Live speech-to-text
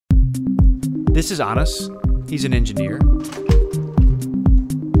This is Aarhus. He's an engineer.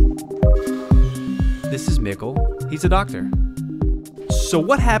 This is Mikkel. He's a doctor. So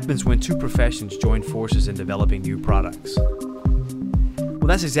what happens when two professions join forces in developing new products? Well,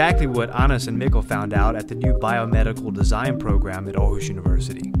 that's exactly what Aarhus and Mikkel found out at the new BioMedical Design program at Aarhus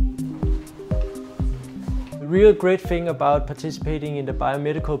University. The real great thing about participating in the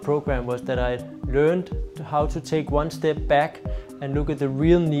biomedical program was that I learned how to take one step back and look at the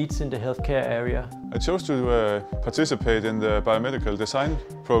real needs in the healthcare area. I chose to participate in the biomedical design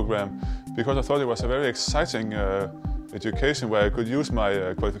program because I thought it was a very exciting education where I could use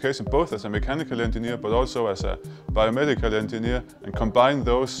my qualification both as a mechanical engineer but also as a biomedical engineer and combine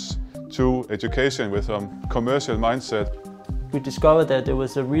those two education with a commercial mindset. We discovered that there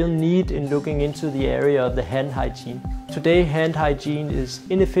was a real need in looking into the area of the hand hygiene. Today, hand hygiene is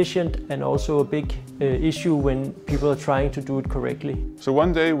inefficient and also a big issue when people are trying to do it correctly. So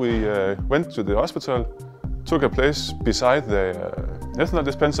one day we went to the hospital, took a place beside the ethanol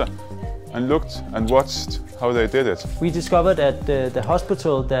dispenser and looked and watched how they did it. We discovered at the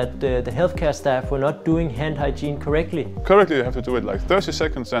hospital that the healthcare staff were not doing hand hygiene correctly. Currently you have to do it like 30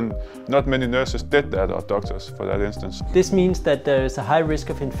 seconds and not many nurses did that or doctors for that instance. This means that there is a high risk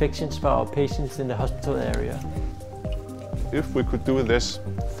of infections for our patients in the hospital area. If we could do this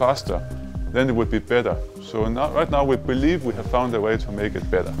faster, then it would be better. So right now we believe we have found a way to make it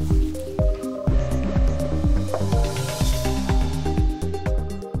better.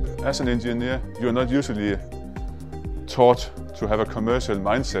 As an engineer, you're not usually taught to have a commercial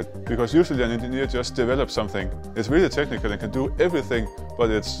mindset because usually an engineer just develops something. It's really technical and can do everything,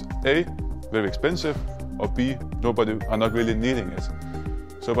 but it's A, very expensive, or B, nobody are not really needing it.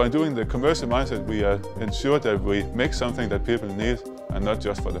 So by doing the commercial mindset, we ensure that we make something that people need and not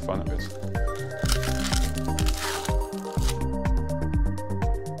just for the fun of it.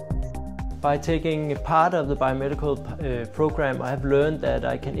 By taking part of the biomedical program, I have learned that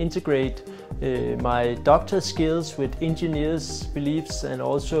I can integrate my doctor skills with engineers' beliefs and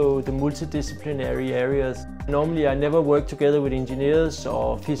also the multidisciplinary areas. Normally I never work together with engineers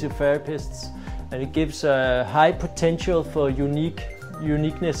or physiotherapists, and it gives a high potential for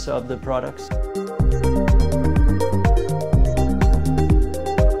uniqueness of the products.